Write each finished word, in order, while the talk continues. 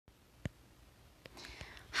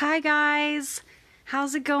Hi guys,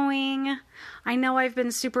 how's it going? I know I've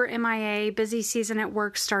been super MIA, busy season at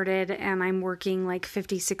work started and I'm working like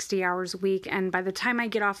 50, 60 hours a week, and by the time I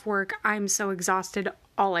get off work, I'm so exhausted,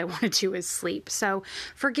 all I want to do is sleep. So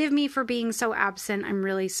forgive me for being so absent, I'm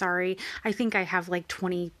really sorry. I think I have like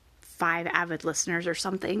 25 avid listeners or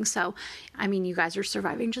something, so I mean you guys are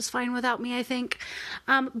surviving just fine without me, I think.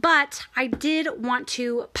 But I did want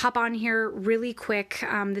to pop on here really quick.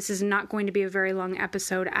 This is not going to be a very long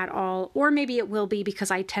episode at all, or maybe it will be because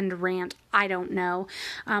I tend to rant, I don't know.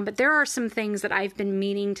 But there are some things that I've been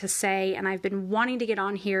meaning to say and I've been wanting to get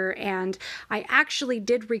on here, and I actually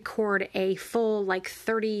did record a full like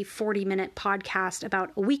 30-40 minute podcast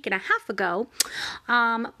about a week and a half ago,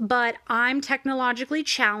 but I'm technologically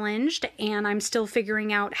challenged and I'm still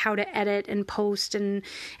figuring out how to edit and post and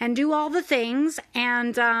do all the things,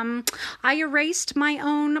 and I erased my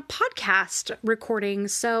own podcast recording,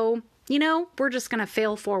 so you know, we're just going to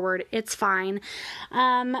fail forward. It's fine.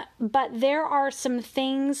 But there are some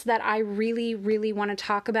things that I really, really want to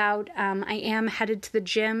talk about. I am headed to the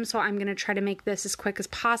gym, so I'm going to try to make this as quick as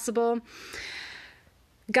possible.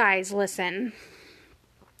 Guys, listen.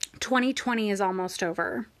 2020 is almost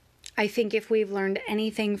over. I think if we've learned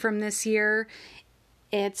anything from this year,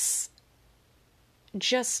 it's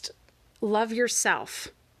just love yourself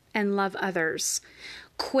and love others.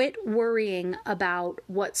 Quit worrying about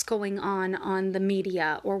what's going on the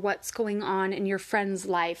media, or what's going on in your friend's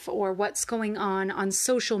life, or what's going on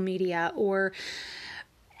social media, or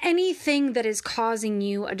anything that is causing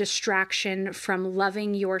you a distraction from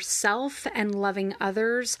loving yourself and loving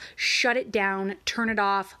others. Shut it down, turn it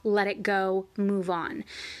off, let it go, move on.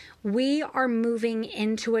 We are moving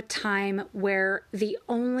into a time where the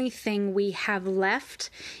only thing we have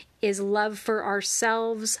left is love for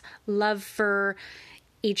ourselves, love for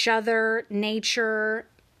each other, nature,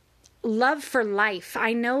 love for life.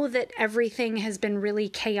 I know that everything has been really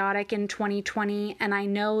chaotic in 2020, and I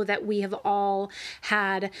know that we have all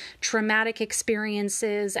had traumatic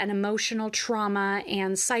experiences and emotional trauma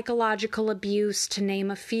and psychological abuse, to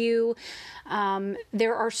name a few.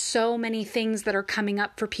 There are so many things that are coming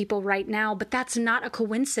up for people right now, but that's not a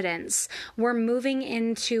coincidence. We're moving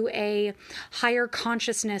into a higher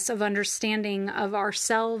consciousness of understanding of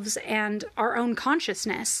ourselves and our own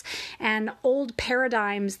consciousness, and old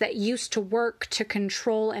paradigms that used to work to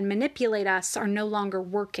control and manipulate us are no longer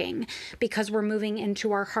working, because we're moving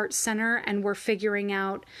into our heart center and we're figuring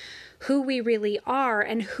out who we really are,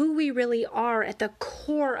 and who we really are at the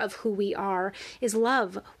core of who we are is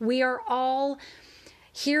love. We are all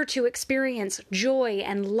here to experience joy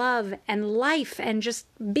and love and life, and just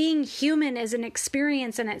being human is an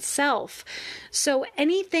experience in itself. So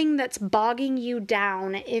anything that's bogging you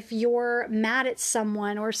down, if you're mad at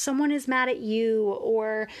someone or someone is mad at you,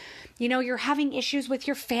 or you know, you're having issues with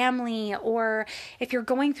your family, or if you're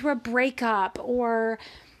going through a breakup, or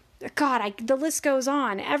God, the list goes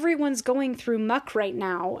on. Everyone's going through muck right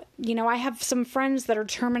now. You know, I have some friends that are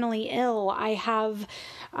terminally ill. I have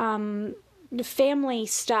family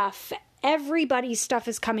stuff. Everybody's stuff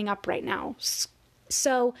is coming up right now.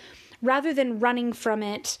 So rather than running from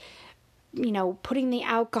it, you know, putting the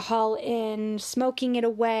alcohol in, smoking it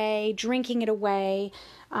away, drinking it away,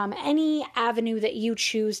 any avenue that you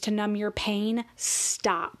choose to numb your pain,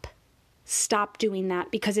 stop. Stop doing that,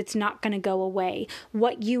 because it's not going to go away.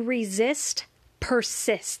 What you resist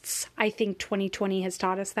persists. I think 2020 has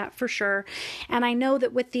taught us that for sure. And I know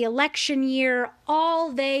that with the election year,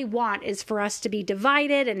 all they want is for us to be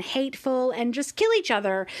divided and hateful and just kill each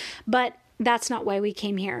other. But that's not why we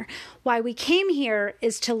came here. Why we came here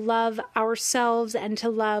is to love ourselves and to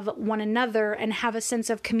love one another and have a sense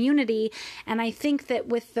of community. And I think that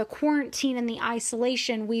with the quarantine and the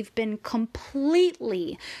isolation, we've been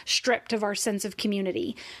completely stripped of our sense of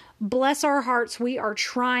community. Bless our hearts, we are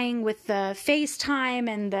trying with the FaceTime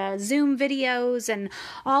and the Zoom videos and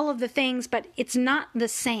all of the things, but it's not the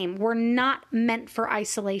same. We're not meant for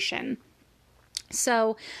isolation.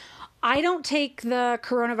 So I don't take the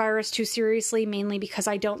coronavirus too seriously, mainly because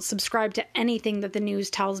I don't subscribe to anything that the news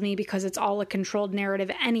tells me, because it's all a controlled narrative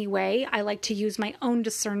anyway. I like to use my own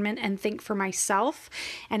discernment and think for myself.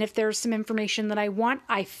 And if there's some information that I want,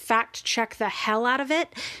 I fact check the hell out of it,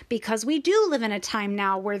 because we do live in a time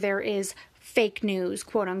now where there is fake news,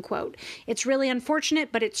 quote unquote. It's really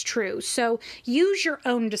unfortunate, but it's true. So use your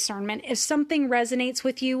own discernment. If something resonates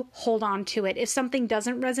with you, hold on to it. If something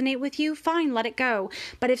doesn't resonate with you, fine, let it go.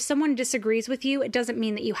 But if someone disagrees with you, it doesn't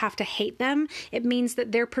mean that you have to hate them. It means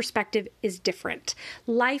that their perspective is different.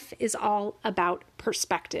 Life is all about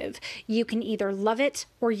perspective. You can either love it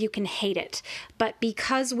or you can hate it. But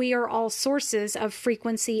because we are all sources of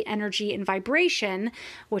frequency, energy, and vibration,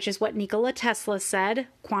 which is what Nikola Tesla said,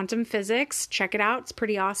 quantum physics, check it out, it's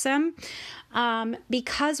pretty awesome.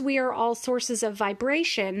 Because we are all sources of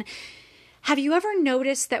vibration, have you ever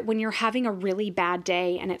noticed that when you're having a really bad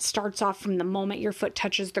day and it starts off from the moment your foot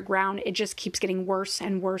touches the ground, it just keeps getting worse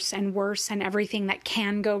and worse and worse, and everything that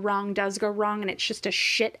can go wrong does go wrong, and it's just a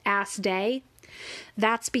shit-ass day?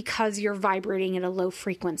 That's because you're vibrating at a low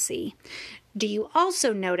frequency. Do you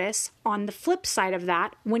also notice on the flip side of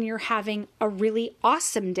that, when you're having a really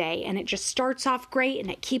awesome day and it just starts off great and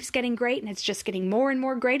it keeps getting great and it's just getting more and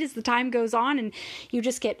more great as the time goes on, and you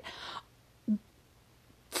just get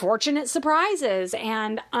fortunate surprises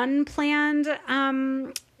and unplanned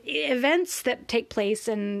events that take place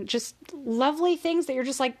and just lovely things that you're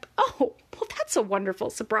just like, oh, well, that's a wonderful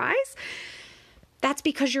surprise. That's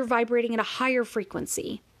because you're vibrating at a higher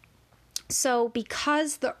frequency. So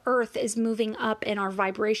because the earth is moving up in our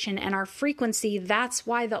vibration and our frequency, that's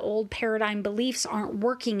why the old paradigm beliefs aren't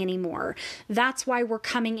working anymore. That's why we're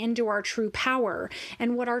coming into our true power.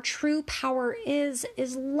 And what our true power is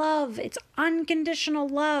love. It's unconditional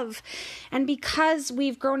love. And because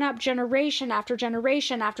we've grown up generation after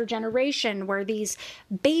generation after generation, where these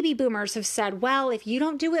baby boomers have said, well, if you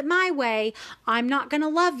don't do it my way, I'm not going to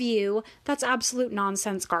love you. That's absolute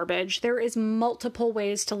nonsense garbage. There is multiple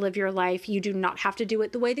ways to live your life. You do not have to do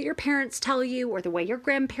it the way that your parents tell you or the way your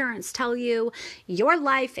grandparents tell you. Your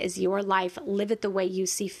life is your life. Live it the way you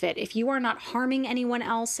see fit. If you are not harming anyone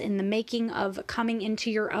else in the making of coming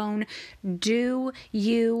into your own, do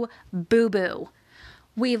you boo-boo.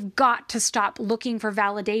 We've got to stop looking for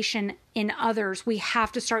validation in others. We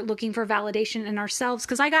have to start looking for validation in ourselves,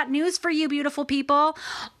 because I got news for you, beautiful people.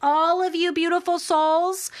 All of you beautiful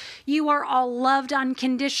souls, you are all loved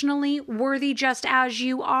unconditionally, worthy just as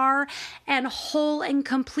you are, and whole and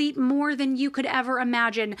complete more than you could ever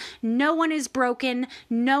imagine. No one is broken.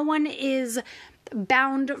 No one is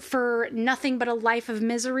bound for nothing but a life of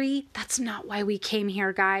misery. That's not why we came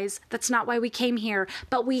here, guys. That's not why we came here.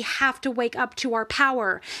 But we have to wake up to our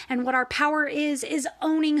power. And what our power is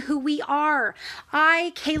owning who we are.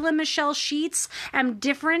 I, Kayla Michelle Sheets, am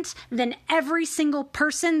different than every single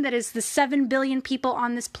person that is the 7 billion people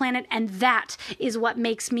on this planet. And that is what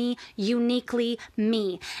makes me uniquely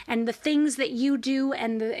me. And the things that you do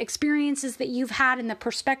and the experiences that you've had and the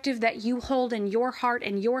perspective that you hold in your heart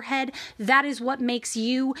and your head, that is what makes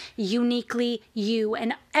you uniquely you.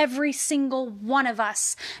 And every single one of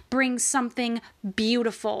us brings something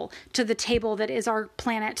beautiful to the table that is our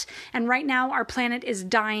planet. And right now our planet is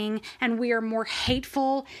dying, and we are more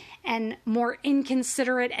hateful and more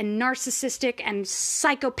inconsiderate and narcissistic and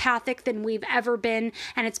psychopathic than we've ever been.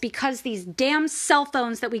 And it's because these damn cell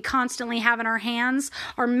phones that we constantly have in our hands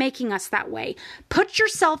are making us that way. Put your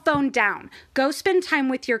cell phone down. Go spend time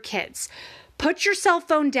with your kids. Put your cell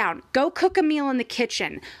phone down. Go cook a meal in the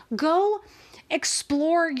kitchen. Go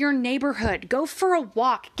explore your neighborhood. Go for a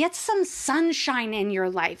walk. Get some sunshine in your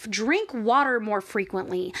life. Drink water more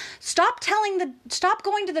frequently. Stop going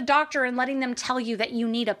to the doctor and letting them tell you that you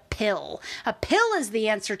need a pill. A pill is the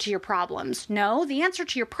answer to your problems. No, the answer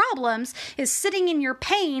to your problems is sitting in your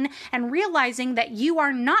pain and realizing that you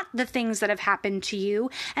are not the things that have happened to you,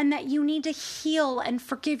 and that you need to heal and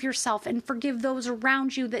forgive yourself and forgive those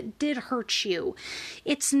around you that did hurt you.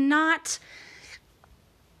 It's not...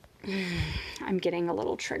 I'm getting a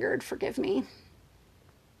little triggered, forgive me.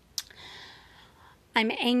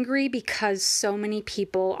 I'm angry because so many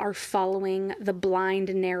people are following the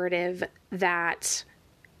blind narrative that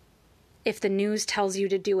if the news tells you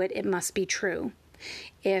to do it, it must be true.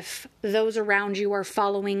 If those around you are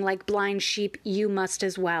following like blind sheep, you must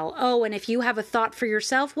as well. Oh, and if you have a thought for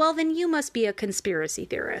yourself, well, then you must be a conspiracy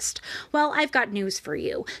theorist. Well, I've got news for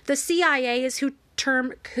you. The CIA is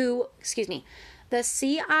The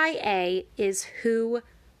CIA is who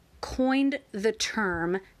coined the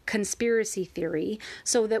term conspiracy theory,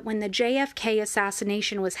 so that when the JFK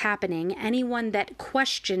assassination was happening, anyone that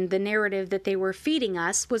questioned the narrative that they were feeding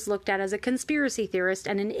us was looked at as a conspiracy theorist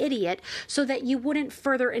and an idiot, so that you wouldn't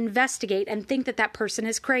further investigate and think that that person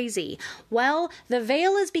is crazy. Well, the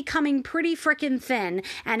veil is becoming pretty frickin' thin,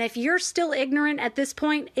 and if you're still ignorant at this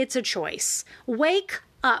point, it's a choice. Wake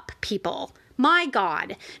up, people. My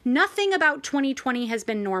God, nothing about 2020 has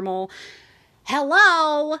been normal.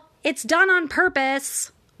 Hello, it's done on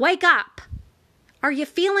purpose. Wake up. Are you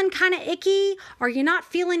feeling kind of icky? Are you not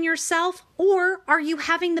feeling yourself? Or are you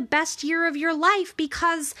having the best year of your life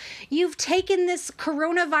because you've taken this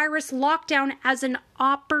coronavirus lockdown as an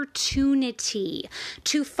opportunity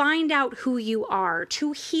to find out who you are,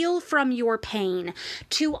 to heal from your pain,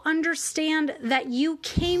 to understand that you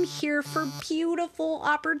came here for beautiful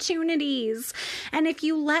opportunities. And if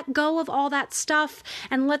you let go of all that stuff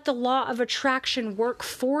and let the law of attraction work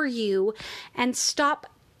for you and stop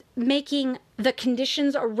making the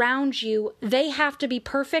conditions around you, they have to be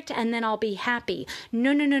perfect and then I'll be happy.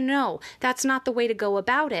 No. That's not the way to go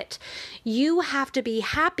about it. You have to be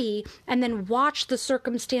happy and then watch the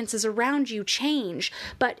circumstances around you change.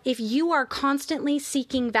 But if you are constantly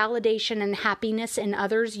seeking validation and happiness in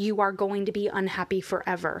others, you are going to be unhappy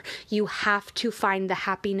forever. You have to find the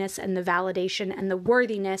happiness and the validation and the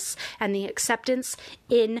worthiness and the acceptance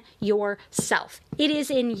in yourself. It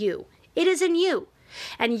is in you. It is in you.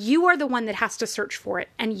 And you are the one that has to search for it.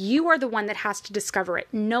 And you are the one that has to discover it.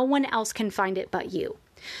 No one else can find it but you.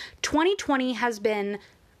 2020 has been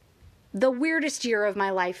the weirdest year of my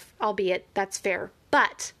life, albeit that's fair.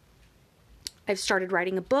 But I've started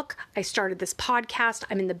writing a book. I started this podcast.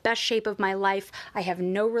 I'm in the best shape of my life. I have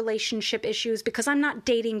no relationship issues because I'm not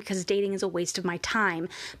dating because dating is a waste of my time.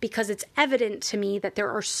 Because it's evident to me that there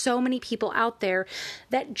are so many people out there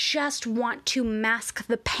that just want to mask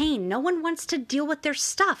the pain. No one wants to deal with their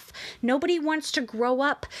stuff. Nobody wants to grow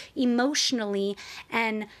up emotionally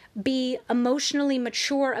and be emotionally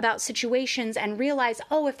mature about situations and realize,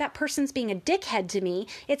 oh, if that person's being a dickhead to me,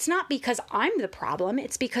 it's not because I'm the problem.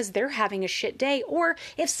 It's because they're having a shit day. Or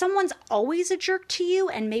if someone's always a jerk to you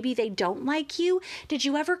and maybe they don't like you, did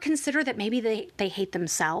you ever consider that maybe they hate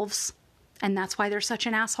themselves and that's why they're such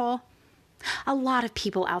an asshole? A lot of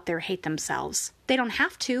people out there hate themselves. They don't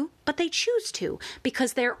have to, but they choose to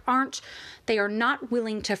because they are not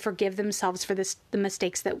willing to forgive themselves for the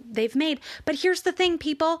mistakes that they've made. But here's the thing,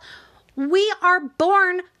 people. We are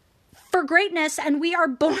born for greatness and we are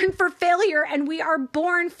born for failure and we are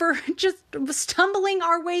born for just stumbling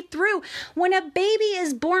our way through. When a baby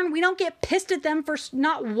is born, we don't get pissed at them for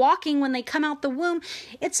not walking when they come out the womb.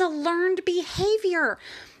 It's a learned behavior.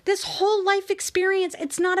 This whole life experience,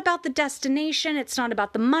 it's not about the destination, it's not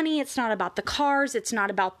about the money, it's not about the cars, it's not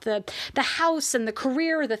about the house and the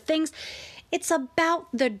career or the things. It's about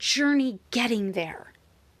the journey getting there.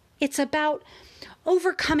 It's about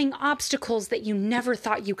overcoming obstacles that you never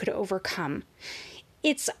thought you could overcome.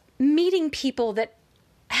 It's meeting people that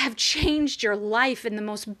have changed your life in the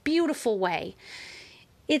most beautiful way.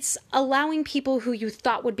 It's allowing people who you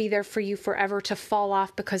thought would be there for you forever to fall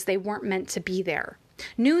off because they weren't meant to be there.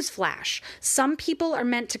 Newsflash, some people are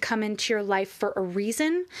meant to come into your life for a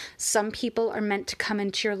reason. Some people are meant to come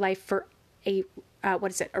into your life for a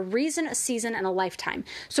reason, a season, and a lifetime.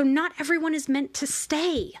 So not everyone is meant to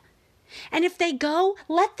stay. And if they go,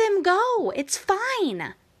 let them go. It's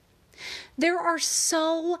fine. There are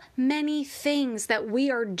so many things that we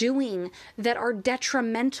are doing that are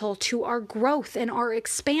detrimental to our growth and our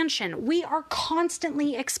expansion. We are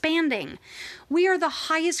constantly expanding. We are the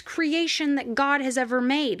highest creation that God has ever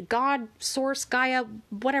made. God, Source, Gaia,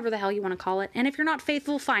 whatever the hell you want to call it. And if you're not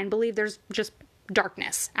faithful, fine. Believe there's just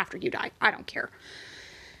darkness after you die. I don't care.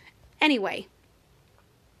 Anyway,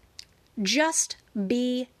 just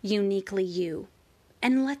be uniquely you.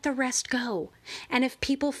 And let the rest go. And if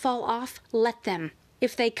people fall off, let them.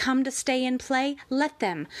 If they come to stay and play, let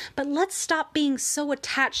them. But let's stop being so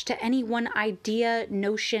attached to any one idea,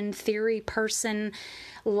 notion, theory, person,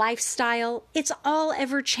 lifestyle. It's all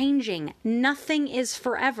ever changing. Nothing is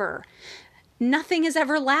forever. Nothing is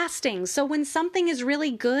everlasting. So when something is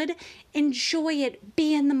really good, enjoy it.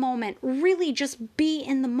 Be in the moment. Really just be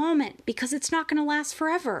in the moment because it's not going to last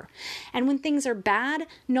forever. And when things are bad,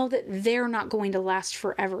 know that they're not going to last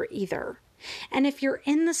forever either. And if you're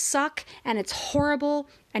in the suck and it's horrible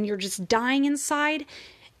and you're just dying inside,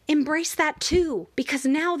 embrace that too because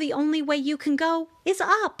now the only way you can go is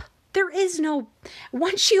up. There is no,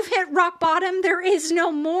 once you've hit rock bottom, there is no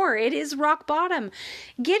more. It is rock bottom.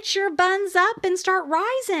 Get your buns up and start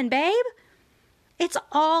rising, babe. It's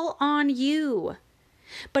all on you.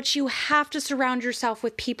 But you have to surround yourself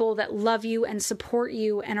with people that love you and support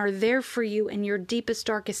you and are there for you in your deepest,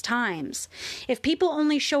 darkest times. If people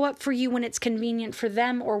only show up for you when it's convenient for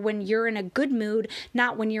them or when you're in a good mood,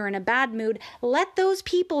 not when you're in a bad mood, let those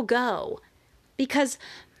people go. Because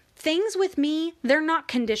things with me, they're not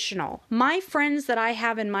conditional. My friends that I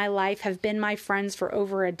have in my life have been my friends for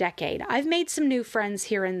over a decade. I've made some new friends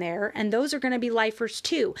here and there, and those are going to be lifers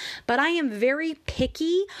too. But I am very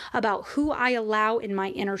picky about who I allow in my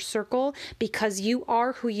inner circle because you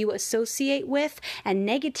are who you associate with, and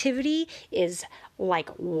negativity is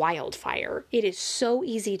like wildfire. It is so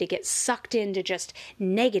easy to get sucked into just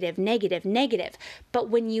negative, negative, negative. But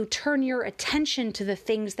when you turn your attention to the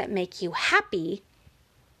things that make you happy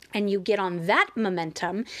and you get on that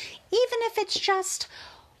momentum, even if it's just,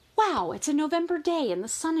 wow, it's a November day and the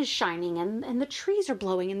sun is shining and the trees are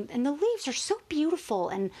blowing and the leaves are so beautiful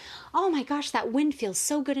and oh my gosh, that wind feels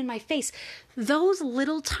so good in my face. Those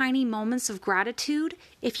little tiny moments of gratitude,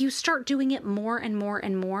 if you start doing it more and more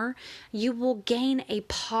and more, you will gain a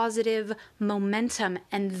positive momentum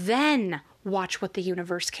and then watch what the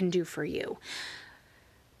universe can do for you.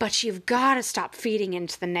 But you've got to stop feeding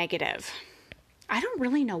into the negative. I don't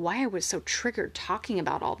really know why I was so triggered talking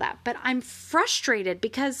about all that, but I'm frustrated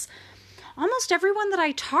because almost everyone that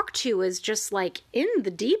I talk to is just like in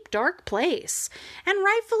the deep, dark place. And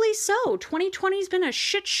rightfully so. 2020's been a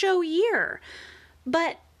shit show year.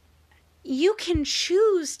 But you can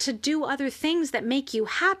choose to do other things that make you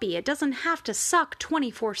happy. It doesn't have to suck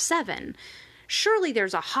 24/7. Surely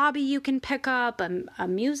there's a hobby you can pick up, a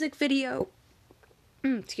music video.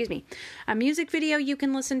 A music video you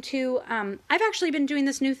can listen to. I've actually been doing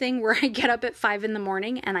this new thing where I get up at 5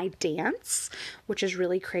 a.m. and I dance, which is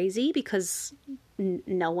really crazy because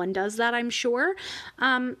no one does that, I'm sure.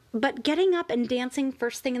 But getting up and dancing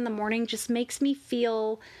first thing in the morning just makes me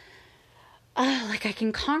feel like I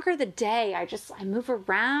can conquer the day. I move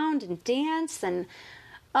around and dance and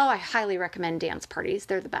I highly recommend dance parties.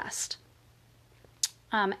 They're the best.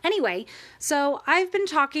 Anyway, so I've been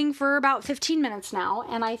talking for about 15 minutes now,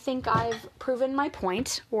 and I think I've proven my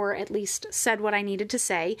point, or at least said what I needed to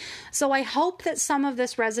say. So I hope that some of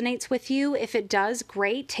this resonates with you. If it does,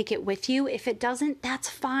 great, take it with you. If it doesn't, that's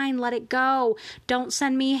fine, let it go. Don't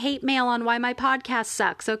send me hate mail on why my podcast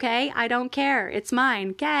sucks, okay? I don't care. It's mine,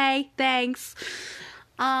 okay? Thanks.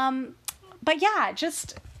 But yeah,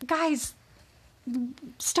 just, guys,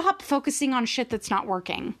 stop focusing on shit that's not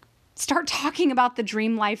working. Start talking about the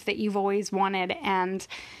dream life that you've always wanted and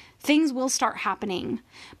things will start happening.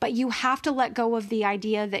 But you have to let go of the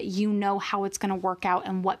idea that you know how it's going to work out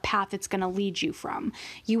and what path it's going to lead you from.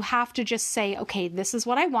 You have to just say, okay, this is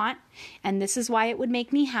what I want and this is why it would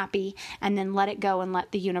make me happy, and then let it go and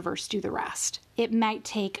let the universe do the rest. It might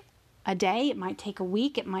take a day, it might take a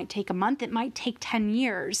week, it might take a month, it might take 10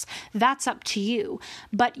 years. That's up to you.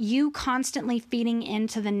 But you constantly feeding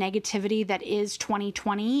into the negativity that is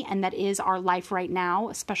 2020 and that is our life right now,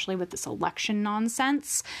 especially with this election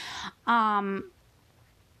nonsense,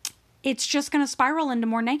 it's just going to spiral into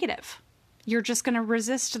more negative. You're just going to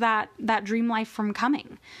resist that dream life from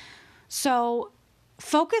coming. So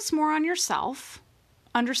focus more on yourself.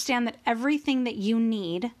 Understand that everything that you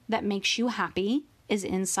need that makes you happy is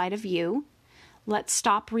inside of you. Let's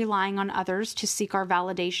stop relying on others to seek our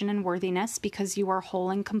validation and worthiness, because you are whole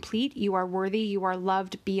and complete. You are worthy. You are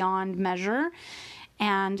loved beyond measure.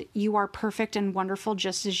 And you are perfect and wonderful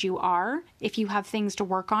just as you are. If you have things to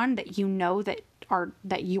work on that you know that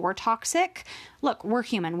you are toxic, look, we're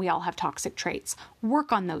human. We all have toxic traits.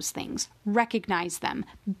 Work on those things. Recognize them.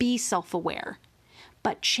 Be self-aware.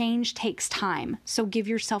 But change takes time. So give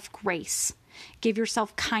yourself grace. Give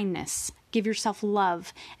yourself kindness. Give yourself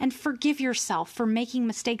love, and forgive yourself for making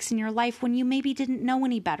mistakes in your life when you maybe didn't know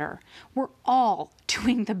any better. We're all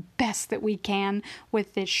doing the best that we can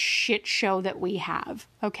with this shit show that we have,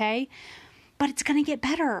 okay? But it's going to get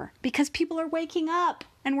better because people are waking up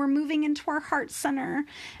and we're moving into our heart center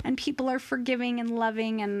and people are forgiving and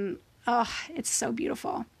loving, and it's so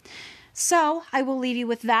beautiful. So I will leave you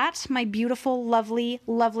with that, my beautiful, lovely,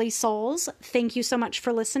 lovely souls. Thank you so much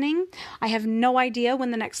for listening. I have no idea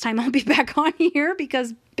when the next time I'll be back on here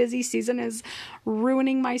because busy season is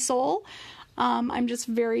ruining my soul. I'm just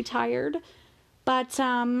very tired. But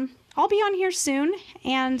I'll be on here soon.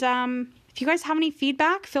 And if you guys have any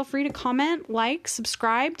feedback, feel free to comment, like,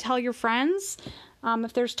 subscribe, tell your friends.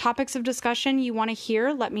 If there's topics of discussion you want to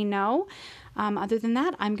hear, let me know. Other than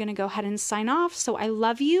that, I'm going to go ahead and sign off. So I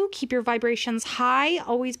love you. Keep your vibrations high.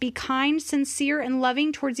 Always be kind, sincere, and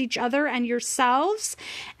loving towards each other and yourselves.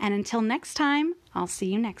 And until next time, I'll see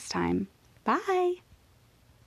you next time. Bye.